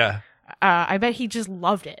this. Yeah. I bet he just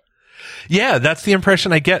loved it. Yeah, that's the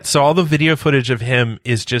impression I get. So all the video footage of him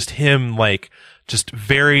is just him, like, just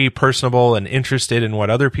very personable and interested in what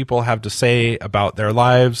other people have to say about their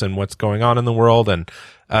lives and what's going on in the world, and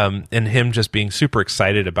him just being super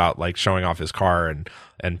excited about like showing off his car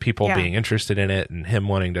and people being interested in it, and him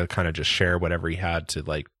wanting to kind of just share whatever he had to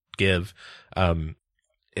like give.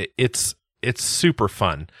 It's super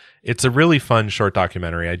fun. It's a really fun short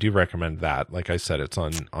documentary. I do recommend that. Like I said, it's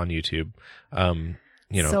on YouTube.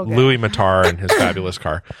 So Louis Matar and his fabulous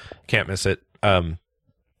car. Can't miss it. And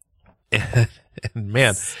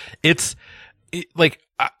man, like,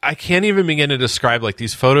 I can't even begin to describe, like,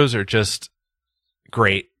 these photos are just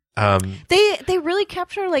great. They really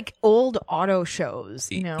capture like old auto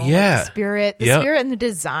shows, Yeah. The spirit and the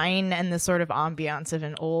design and the sort of ambiance of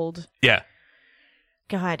an old. Yeah.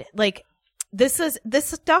 God, like this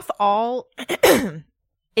stuff all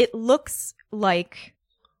it looks like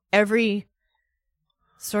every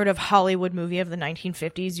sort of Hollywood movie of the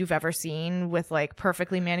 1950s you've ever seen, with like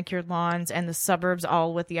perfectly manicured lawns and the suburbs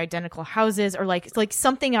all with the identical houses, or like it's like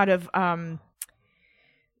something out of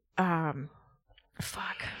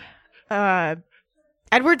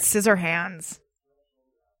Edward Scissorhands.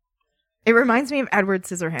 It reminds me of Edward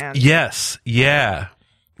Scissorhands. Yes. Yeah.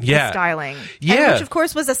 Yeah. The styling. Yeah. Which of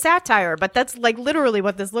course was a satire, but that's like literally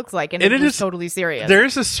what this looks like, and it is totally serious. There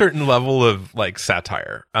is a certain level of like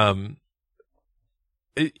satire.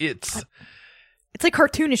 It's like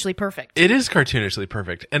cartoonishly perfect. It is cartoonishly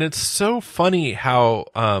perfect, and it's so funny how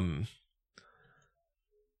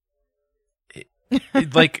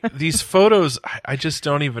like these photos, I just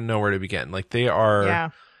don't even know where to begin. Like they are. Yeah.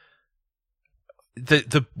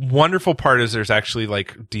 The wonderful part is there's actually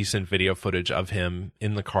like decent video footage of him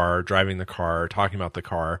in the car, driving the car, talking about the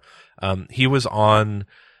car. He was on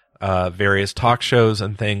various talk shows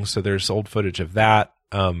and things, so there's old footage of that.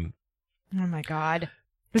 Oh my God.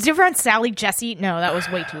 Was he ever on Sally Jesse? No, that was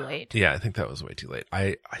way too late. Yeah, I think that was way too late.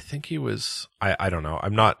 I think he was. I don't know.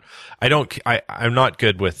 I'm not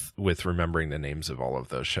good with remembering the names of all of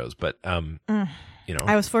those shows, but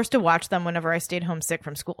I was forced to watch them whenever I stayed home sick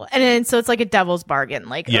from school, and so it's like a devil's bargain.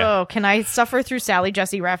 Like, oh, can I suffer through Sally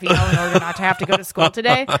Jesse Raphael in order not to have to go to school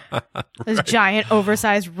today? Those giant,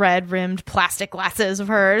 oversized, red-rimmed plastic glasses of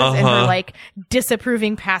hers, and her like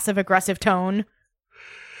disapproving, passive-aggressive tone.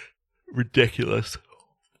 Ridiculous.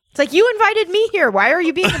 It's like, you invited me here. Why are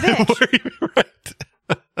you being a bitch?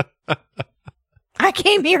 Right. I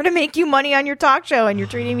came here to make you money on your talk show, and you're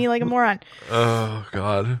treating me like a moron. Oh,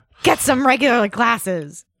 God. Get some regular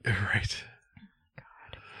glasses. Right.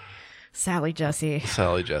 God. Sally Jesse.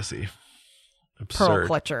 Absurd. Pearl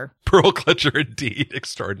Clutcher. Pearl clutcher indeed,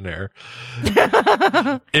 extraordinaire.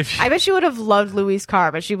 I bet she would have loved Louis'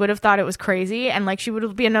 car, but she would have thought it was crazy, and like she would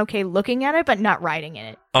have been okay looking at it, but not riding in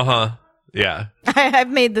it. Yeah. I've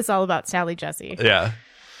made this all about Sally Jesse. Yeah.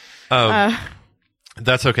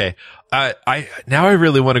 That's okay. I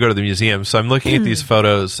really want to go to the museum, so I'm looking at these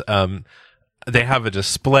photos. They have a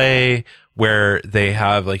display where they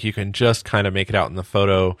have, like, you can just kind of make it out in the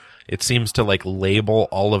photo. It seems to, like, label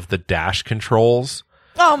all of the dash controls.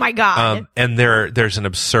 Oh my God. And there's an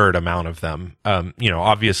absurd amount of them.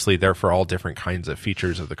 Obviously they're for all different kinds of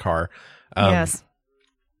features of the car. Yes.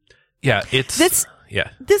 Yeah,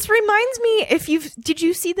 This reminds me, did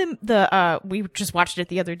you see the we just watched it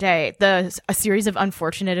the other day, a series of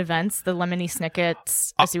unfortunate events, the Lemony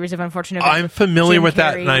Snicket's A Series of Unfortunate Events. I'm familiar Jim with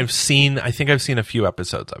that, Carrey. and I think I've seen a few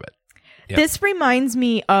episodes of it. Yeah. This reminds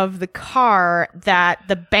me of the car that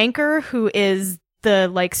the banker who is the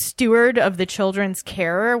like steward of the children's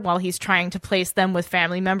care while he's trying to place them with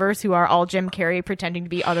family members who are all Jim Carrey pretending to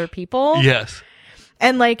be other people. Yes.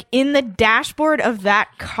 And like in the dashboard of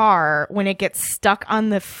that car, when it gets stuck on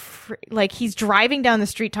the, like he's driving down the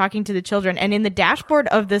street talking to the children, and in the dashboard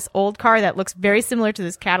of this old car that looks very similar to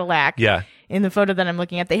this Cadillac. Yeah. In the photo that I'm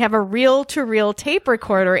looking at, they have a reel-to-reel tape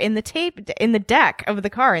recorder in the deck of the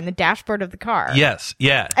car, in the dashboard of the car. Yes.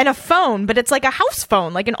 Yeah. And a phone, but it's like a house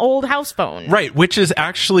phone, like an old house phone. Right. Which is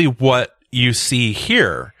actually what you see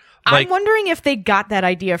here. I'm wondering if they got that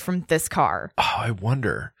idea from this car. Oh, I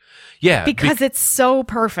wonder. Yeah, because it's so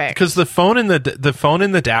perfect. Because the phone in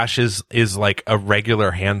the dash is like a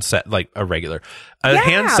regular handset, handset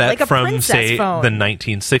like a from say phone. the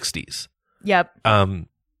 1960s. Yep.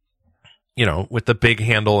 With the big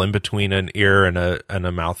handle in between an ear and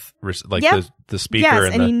a mouth, like the speaker.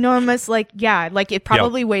 Yes, and enormous, like it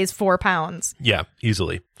probably weighs 4 pounds. Yeah,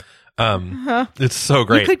 easily. It's so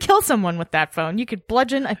great. You could kill someone with that phone. You could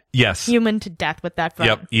bludgeon a human to death with that phone.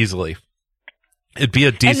 Yep, easily. It'd be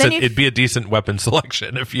a decent weapon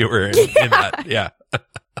selection if you were in that. Yeah.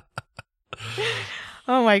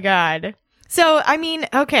 Oh my God. So, I mean,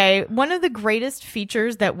 okay, one of the greatest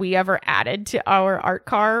features that we ever added to our art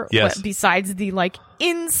car, besides the like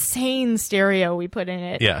insane stereo we put in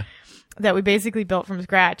it, that we basically built from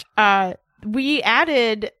scratch, we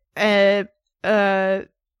added we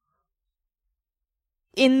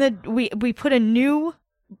put a new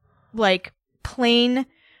like plain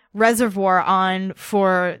reservoir on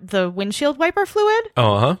for the windshield wiper fluid.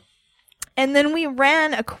 And then we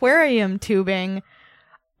ran aquarium tubing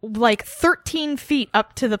like 13 feet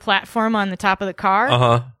up to the platform on the top of the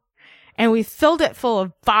car. And we filled it full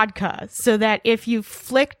of vodka so that if you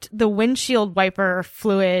flicked the windshield wiper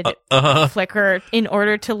fluid flicker in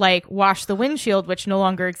order to like wash the windshield, which no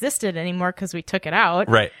longer existed anymore because we took it out.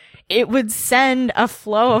 Right. It would send a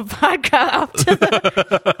flow of vodka up to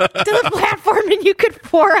the platform, and you could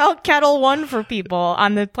pour out Kettle One for people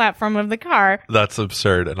on the platform of the car. That's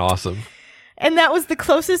absurd and awesome. And that was the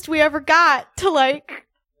closest we ever got to like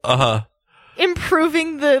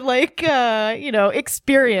improving the like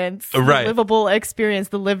experience, the livable experience,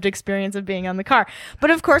 the lived experience of being on the car.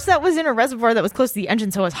 But of course that was in a reservoir that was close to the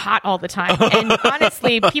engine, so it was hot all the time. And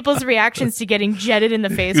honestly, people's reactions to getting jetted in the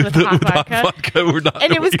face with hot vodka were not,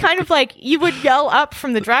 and it was kind of like you would yell up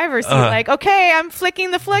from the driver's seat like, okay, I'm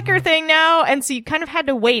flicking the flicker thing now. And so you kind of had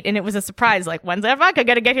to wait, and it was a surprise, like, when's that vodka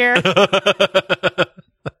gonna get here?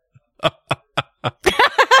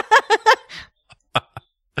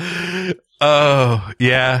 Oh,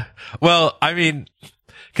 yeah. Well, I mean,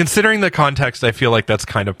 considering the context, I feel like that's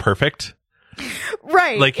kind of perfect.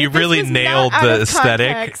 Right. Like, you really nailed the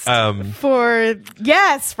aesthetic.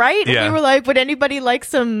 Yes, right? Yeah. We were like, would anybody like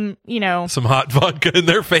some hot vodka in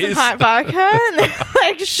their face? Some hot vodka? And they're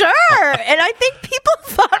like, sure. And I think people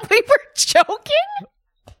thought we were joking.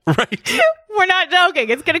 Right. We're not joking.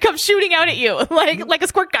 It's going to come shooting out at you like a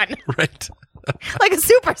squirt gun. Right. Like a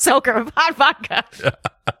super soaker of hot vodka.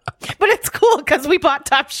 But it's cool because we bought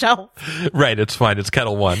top shelf. Right, it's fine. It's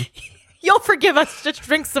Kettle One. You'll forgive us. Just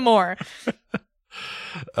drink some more.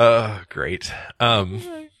 Great.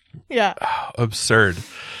 Yeah. Absurd.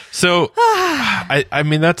 So, I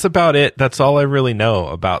mean, that's about it. That's all I really know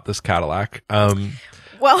about this Cadillac.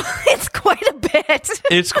 Well, it's quite a bit.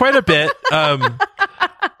 It's quite a bit.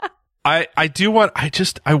 I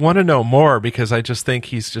want to know more because I just think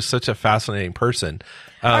he's just such a fascinating person.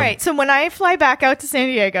 All right. So when I fly back out to San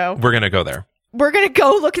Diego, we're going to go there. We're going to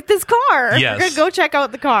go look at this car. Yes. We're going to go check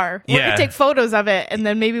out the car. We're going to take photos of it, and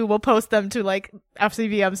then maybe we'll post them to like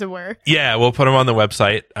FCBM somewhere. Yeah, we'll put them on the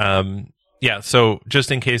website. So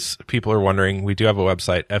just in case people are wondering, we do have a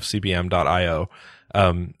website, fcbm.io.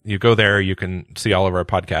 You go there, you can see all of our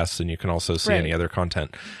podcasts, and you can also see any other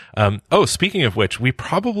content. Speaking of which,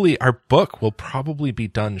 our book will probably be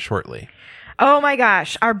done shortly. Oh my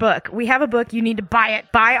gosh, our book. We have a book. You need to buy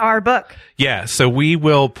it. Buy our book. Yeah, so we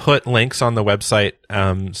will put links on the website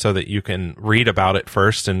so that you can read about it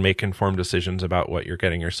first and make informed decisions about what you're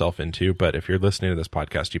getting yourself into. But if you're listening to this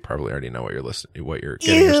podcast, you probably already know what you're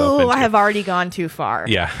getting yourself into. I have already gone too far.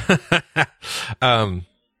 Yeah.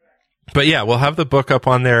 But yeah, we'll have the book up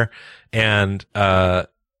on there, and we're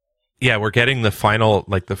getting the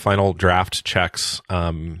final draft checks.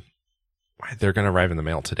 They're going to arrive in the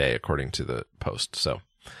mail today, according to the post. So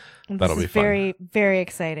that'll be fun. Very, very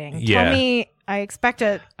exciting. Yeah. Tell me, I expect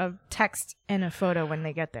a text and a photo when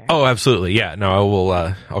they get there. Oh, absolutely. Yeah. No, I will.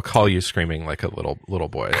 I'll call you screaming like a little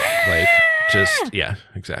boy. Like yeah,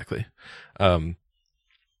 exactly.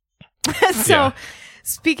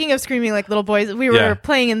 Speaking of screaming like little boys, we were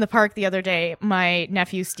playing in the park the other day. My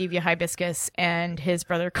nephew, Stevie Hibiscus, and his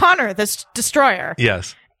brother, Connor, the Destroyer.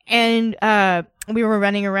 Yes. And we were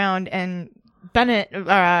running around, and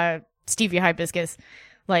Stevie Hibiscus,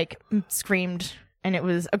 like, screamed, and it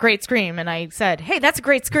was a great scream. And I said, "Hey, that's a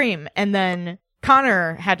great scream." And then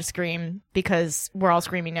Connor had to scream because we're all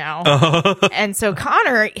screaming now. And so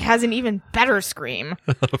Connor has an even better scream.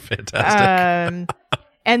 Fantastic.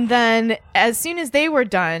 And then as soon as they were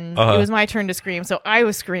done, it was my turn to scream. So I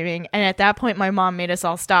was screaming. And at that point, my mom made us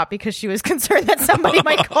all stop because she was concerned that somebody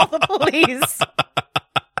might call the police.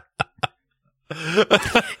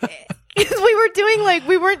 We weren't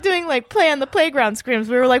doing like play on the playground screams.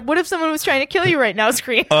 We were like, what if someone was trying to kill you right now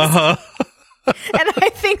screams? And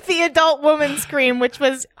I think the adult woman scream, which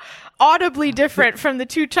was audibly different from the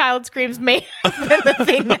two child screams, may have been the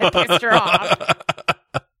thing that pissed her off.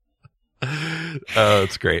 Oh,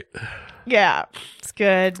 it's great. Yeah, it's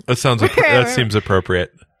good. That seems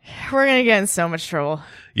appropriate. We're gonna get in so much trouble.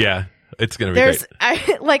 Yeah, it's gonna be great.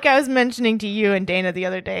 Like I was mentioning to you and Dana the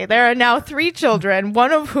other day, there are now 3 children,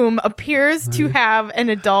 one of whom appears to have an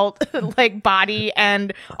adult like body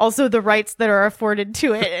and also the rights that are afforded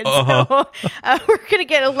to it. And so we're gonna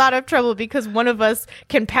get a lot of trouble because one of us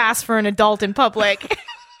can pass for an adult in public.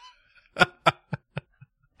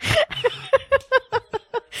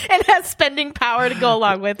 And has spending power to go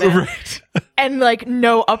along with it. Right. And like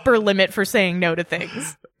no upper limit for saying no to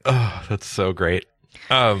things. Oh, that's so great.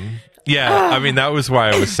 I mean, that was why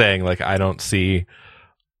I was saying, like, I don't see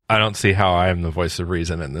how I am the voice of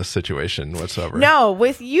reason in this situation whatsoever. No,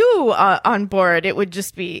 with you on board, it would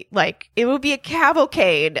just be like, it would be a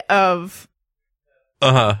cavalcade of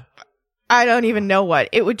I don't even know what.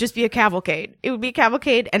 It would just be a cavalcade. It would be a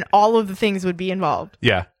cavalcade and all of the things would be involved.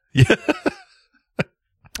 Yeah.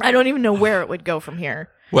 I don't even know where it would go from here.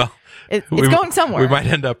 Well, it's going somewhere. We might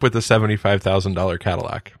end up with a $75,000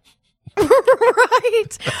 Cadillac.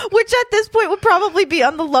 Right. Which at this point would probably be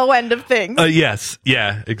on the low end of things. Yes.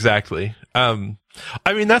 Yeah, exactly. I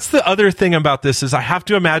mean, that's the other thing about this is I have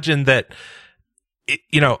to imagine that,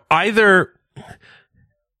 either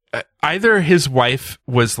his wife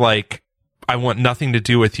was like, I want nothing to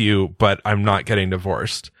do with you, but I'm not getting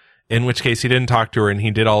divorced. In which case he didn't talk to her and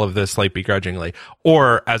he did all of this like begrudgingly.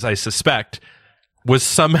 Or, as I suspect, was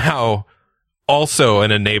somehow also an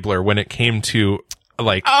enabler when it came to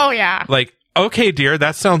like, oh yeah, like, okay, dear,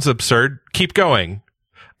 that sounds absurd. Keep going.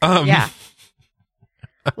 Yeah.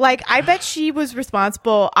 Like, I bet she was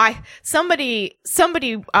responsible. Somebody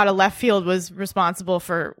out of left field was responsible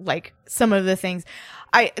for like some of the things.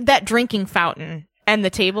 That drinking fountain and the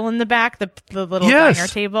table in the back, the little diner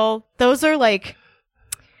table. Those are like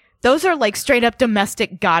straight up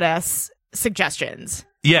domestic goddess suggestions.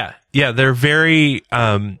 Yeah. Yeah. They're very,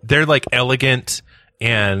 they're like elegant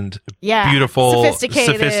and beautiful,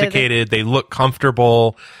 sophisticated. They look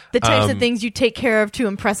comfortable. The types of things you take care of to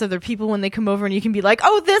impress other people when they come over and you can be like,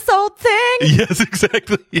 oh, this old thing. Yes,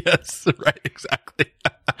 exactly. Yes. Right. Exactly.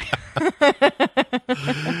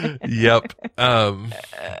 Yep.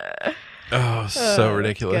 So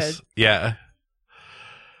ridiculous. Yeah.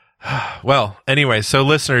 Well, anyway, so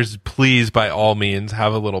listeners, please, by all means,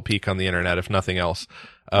 have a little peek on the internet, if nothing else.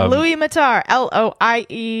 Louis Mattar,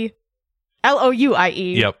 Louie.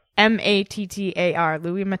 Yep. Mattar,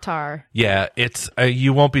 Louis Mattar. Yeah, it's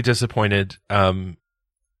you won't be disappointed. I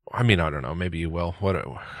mean, I don't know. Maybe you will.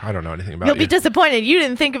 I don't know anything about it. You'll be disappointed. You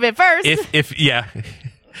didn't think of it first.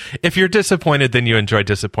 If you're disappointed, then you enjoy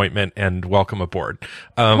disappointment, and welcome aboard.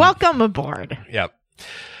 Welcome aboard. Yep.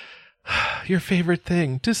 Your favorite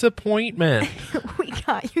thing, disappointment. We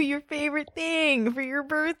got you your favorite thing for your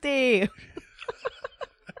birthday.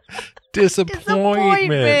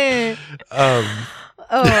 Disappointment.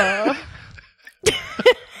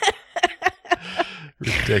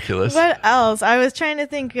 Ridiculous. What else? I was trying to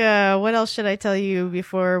think, what else should I tell you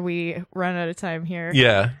before we run out of time here?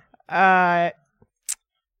 Yeah. I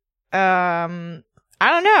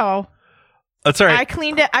don't know. That's all right.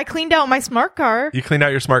 I cleaned out my smart car. You cleaned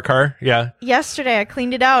out your smart car? Yeah. Yesterday, I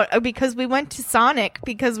cleaned it out because we went to Sonic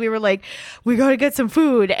because we were like, we got to get some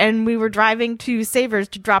food. And we were driving to Savers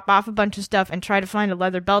to drop off a bunch of stuff and try to find a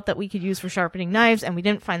leather belt that we could use for sharpening knives. And we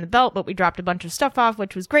didn't find the belt, but we dropped a bunch of stuff off,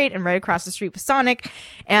 which was great. And right across the street was Sonic.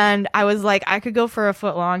 And I was like, I could go for a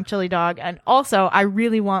foot-long chili dog. And also, I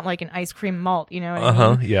really want like an ice cream malt, you know what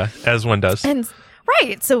I mean? Yeah, as one does. And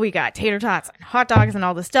right. So we got tater tots and hot dogs and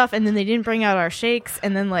all this stuff. And then they didn't bring out our shakes.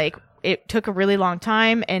 And then like it took a really long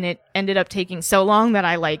time and it ended up taking so long that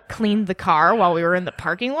I like cleaned the car while we were in the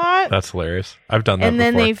parking lot. That's hilarious. I've done that and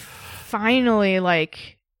before. then they finally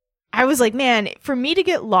like, I was like, man, for me to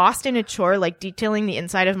get lost in a chore, like detailing the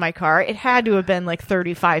inside of my car, it had to have been like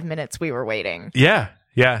 35 minutes we were waiting. Yeah.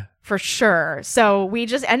 Yeah. For sure. So we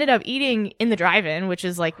just ended up eating in the drive-in, which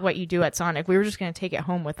is like what you do at Sonic. We were just going to take it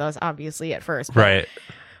home with us, obviously, at first. Right.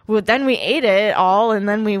 Well, then we ate it all, and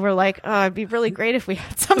then we were like, oh, it'd be really great if we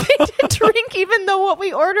had something to drink, even though what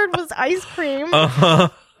we ordered was ice cream. Uh-huh.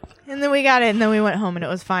 And then we got it, and then we went home, and it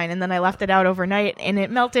was fine. And then I left it out overnight, and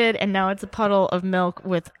it melted, and now it's a puddle of milk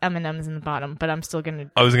with M&Ms in the bottom. But I'm still going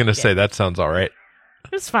to... I was going to say, that sounds all right.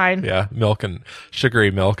 It's fine. Yeah, milk and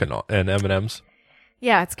sugary milk and M&Ms.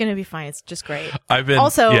 Yeah, it's going to be fine. It's just great.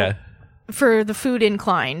 Yeah. For the food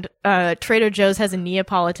inclined, Trader Joe's has a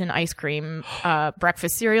Neapolitan ice cream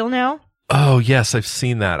breakfast cereal now. Oh, yes, I've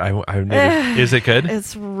seen that. I never, is it good?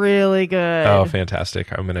 It's really good. Oh,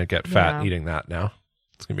 fantastic. I'm going to get fat eating that now.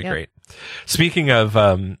 It's going to be great. Speaking of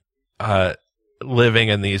living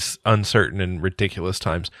in these uncertain and ridiculous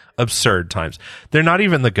times, absurd times. They're not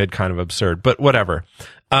even the good kind of absurd, but whatever.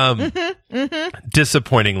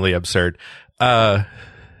 Disappointingly absurd.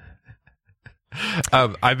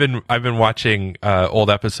 I've been watching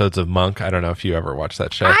old episodes of Monk. I don't know if you ever watched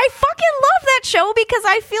that show. I fucking love that show because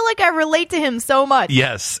I feel like I relate to him so much.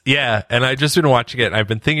 Yes, yeah, and I've just been watching it. And I've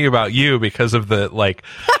been thinking about you because of the like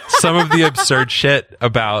some of the absurd shit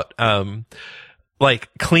about like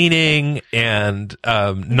cleaning and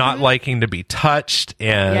not liking to be touched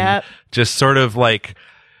and just sort of the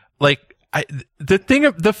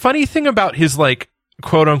funny thing about his like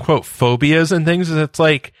quote unquote phobias and things is it's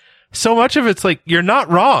like so much of it's like you're not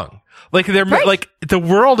wrong. Like they're like the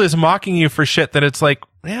world is mocking you for shit that it's like,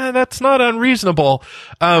 yeah, that's not unreasonable.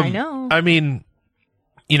 I know. I mean,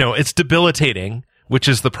 you know, it's debilitating, which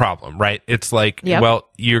is the problem, right? It's like, well,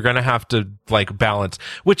 you're going to have to like balance,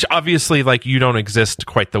 which obviously like you don't exist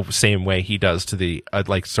quite the same way he does to the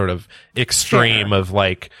like sort of extreme of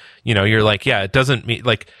like, you know, you're like, yeah, it doesn't mean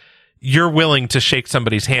like, you're willing to shake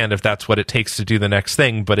somebody's hand if that's what it takes to do the next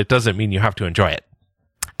thing, but it doesn't mean you have to enjoy it.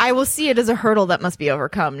 I will see it as a hurdle that must be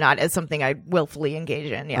overcome, not as something I willfully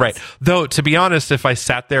engage in. Yes. Right. Though, to be honest, if I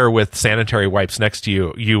sat there with sanitary wipes next to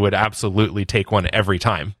you, you would absolutely take one every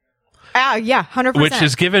time. Yeah, 100%. Which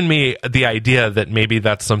has given me the idea that maybe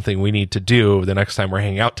that's something we need to do the next time we're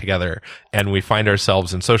hanging out together and we find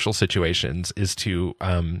ourselves in social situations is to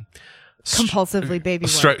compulsively baby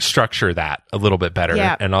structure that a little bit better,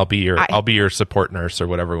 and I'll be your support nurse or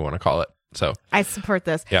whatever we want to call it. So I support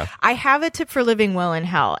this. Yeah. I have a tip for living well in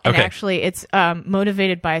hell, and actually it's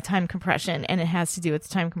motivated by a time compression, and it has to do with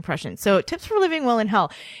time compression. So tips for living well in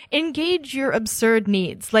hell: engage your absurd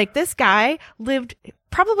needs. Like this guy lived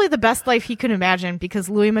probably the best life he could imagine because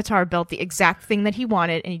Louis Matar built the exact thing that he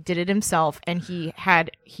wanted, and he did it himself, and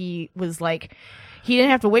he was like. He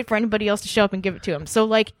didn't have to wait for anybody else to show up and give it to him. So,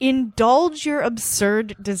 like, indulge your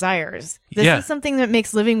absurd desires. This is something that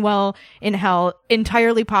makes living well in hell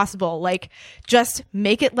entirely possible. Like, just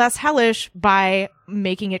make it less hellish by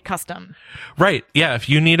making it custom. Right. Yeah. If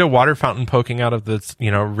you need a water fountain poking out of the,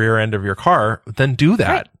 rear end of your car, then do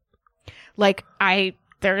that. Right. Like,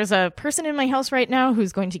 there is a person in my house right now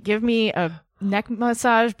who's going to give me a neck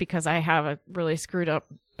massage because I have a really screwed up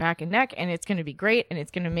back and neck, and it's going to be great, and it's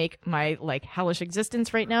going to make my like hellish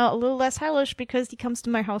existence right now a little less hellish because he comes to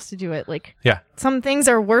my house to do it. Like, some things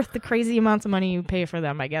are worth the crazy amounts of money you pay for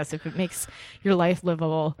them, I guess, if it makes your life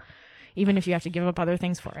livable, even if you have to give up other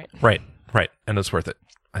things for it. Right, and it's worth it,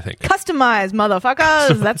 I think. Customize,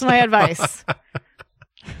 motherfuckers. That's my advice.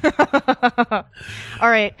 All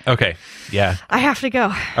right. Okay. Yeah. I have to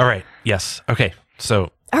go. All right. Yes. Okay.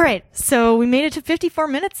 So. All right. So we made it to 54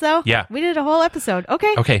 minutes, though. Yeah. We did a whole episode.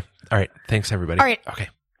 Okay. Okay. All right. Thanks, everybody. All right. Okay.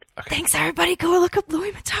 Thanks, everybody. Go look up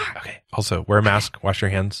Louis Matar. Okay. Also, wear a mask, wash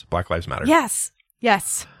your hands. Black Lives Matter. Yes.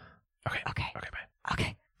 Okay. Okay. Bye.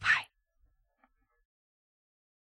 Okay.